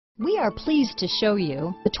We are pleased to show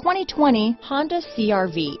you the 2020 Honda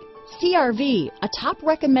CR-V. CR-V, a top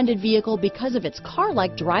recommended vehicle because of its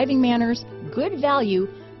car-like driving manners, good value,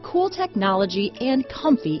 cool technology, and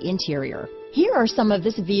comfy interior. Here are some of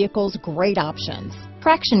this vehicle's great options: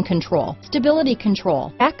 traction control, stability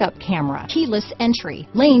control, backup camera, keyless entry,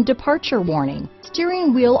 lane departure warning,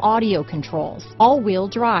 steering wheel audio controls, all-wheel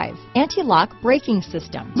drive, anti-lock braking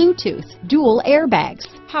system, Bluetooth, dual airbags,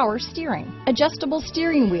 power steering, adjustable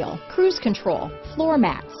steering wheel, cruise control, floor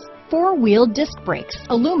mats, four-wheel disc brakes,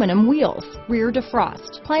 aluminum wheels, rear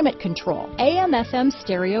defrost, climate control, AM/FM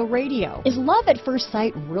stereo radio. Is love at first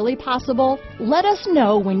sight really possible? Let us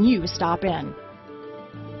know when you stop in.